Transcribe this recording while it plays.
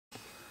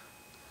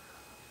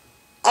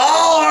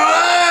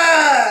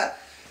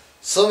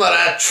Some of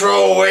that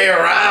throwaway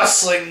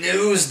wrestling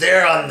news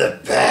there on the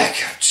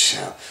backup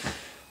channel.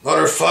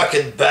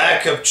 Motherfucking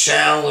backup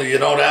channel, you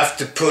don't have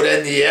to put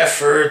any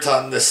effort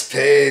on this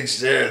page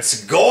there.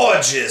 It's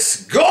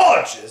gorgeous,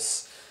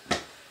 gorgeous.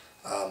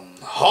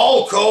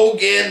 Hulk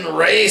Hogan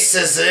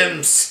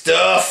racism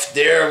stuff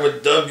there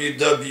with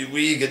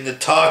WWE. Gonna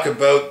talk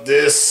about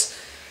this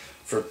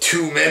for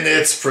 2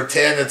 minutes,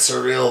 pretend it's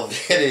a real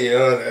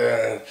video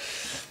there.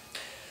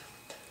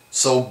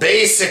 So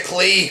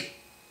basically,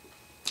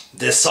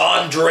 this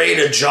Andre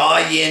the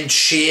Giant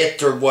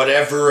shit or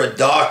whatever, a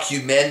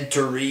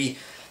documentary,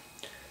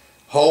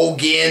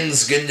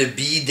 Hogan's gonna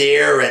be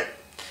there at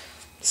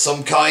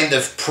some kind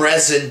of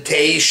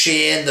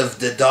presentation of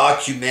the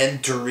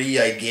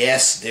documentary, I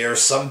guess. There's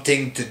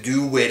something to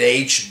do with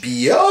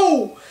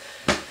HBO.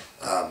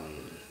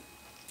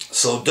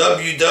 So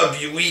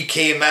WWE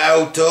came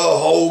out,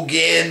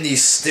 Hogan,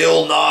 he's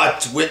still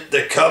not with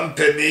the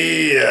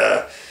company,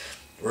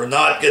 we're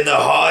not gonna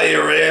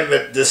hire him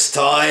at this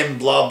time,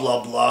 blah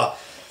blah blah.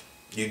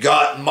 You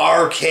got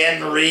Mark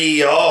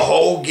Henry,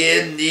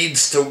 Hogan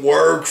needs to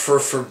work for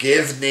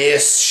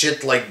forgiveness,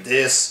 shit like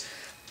this.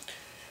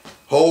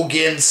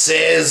 Hogan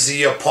says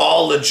he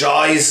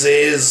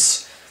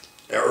apologizes,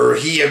 or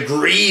he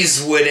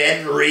agrees with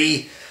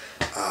Henry.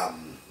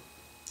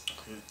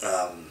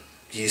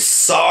 He's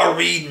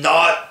sorry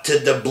not to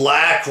the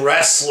black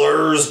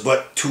wrestlers,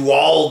 but to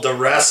all the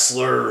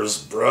wrestlers,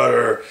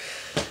 brother.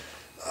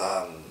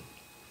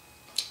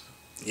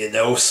 You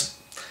know,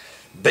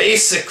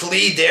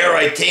 basically there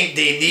I think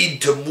they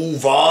need to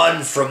move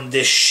on from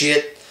this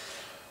shit.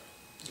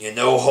 You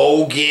know,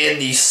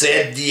 Hogan, he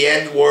said the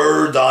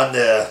N-word on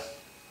a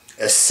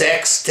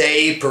sex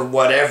tape or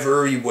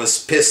whatever. He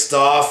was pissed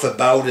off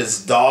about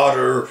his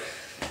daughter.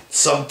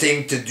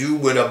 Something to do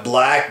with a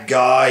black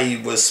guy. He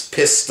was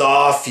pissed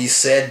off. He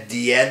said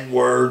the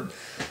N-word.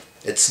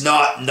 It's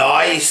not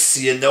nice,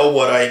 you know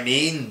what I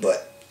mean?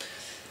 But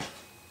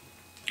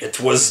it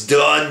was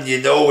done,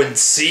 you know, in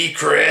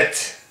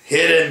secret.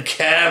 Hidden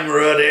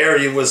camera there.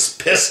 He was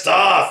pissed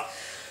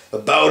off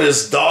about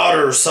his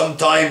daughter.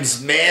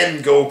 Sometimes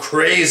men go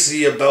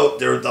crazy about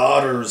their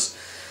daughters.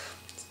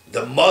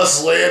 The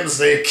Muslims,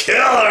 they kill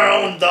their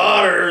own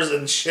daughters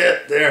and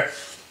shit there.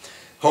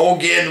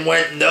 Hogan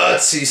went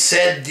nuts. He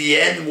said the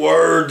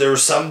N-word or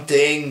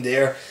something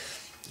there.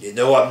 You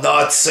know, I'm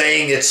not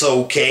saying it's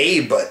okay,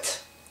 but,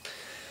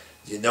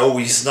 you know,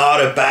 he's not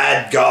a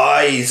bad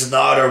guy. He's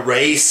not a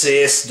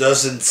racist.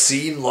 Doesn't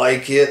seem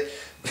like it.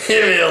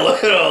 Maybe a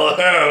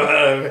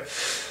little.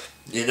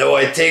 You know,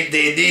 I think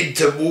they need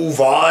to move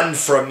on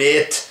from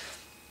it.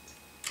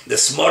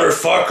 This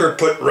motherfucker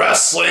put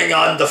wrestling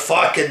on the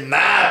fucking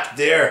map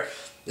there.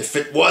 If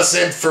it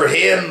wasn't for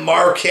him,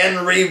 Mark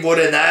Henry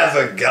wouldn't have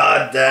a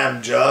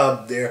goddamn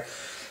job there.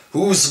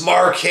 Who's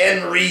Mark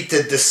Henry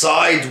to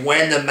decide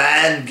when a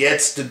man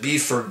gets to be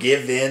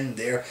forgiven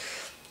there?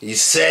 He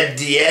said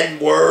the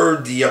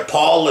N-word, he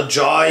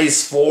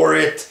apologized for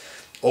it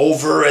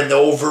over and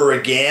over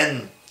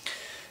again.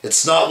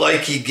 It's not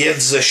like he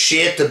gives a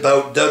shit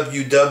about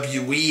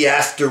WWE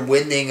after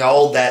winning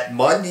all that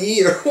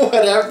money or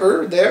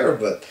whatever there,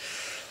 but,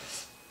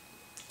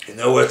 you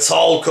know, it's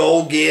Hulk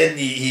Hogan.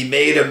 He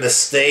made a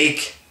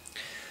mistake.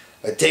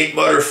 I think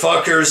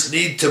motherfuckers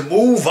need to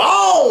move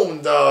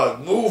on,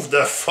 dog. Move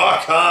the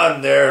fuck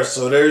on there.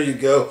 So there you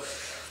go.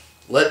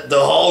 Let the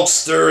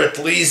Hulkster at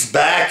least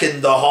back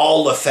in the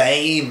Hall of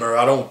Fame, or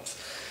I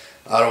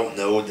don't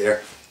know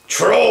there.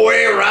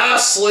 Throwaway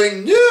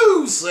wrestling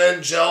news, ladies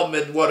and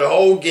gentlemen. What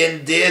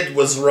Hogan did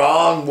was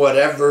wrong,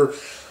 whatever.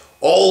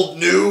 Old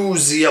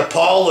news, he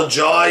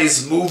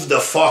apologized, moved the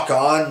fuck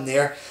on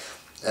there.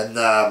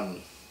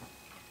 And,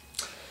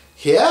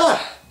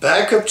 yeah,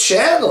 backup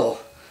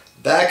channel.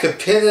 Backup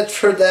pin it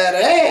for that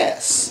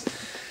ass.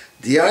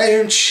 The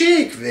Iron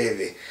Sheik,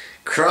 baby.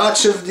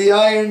 Crotch of the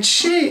Iron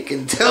Sheik.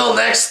 Until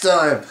next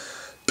time,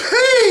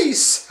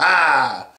 peace! Ha!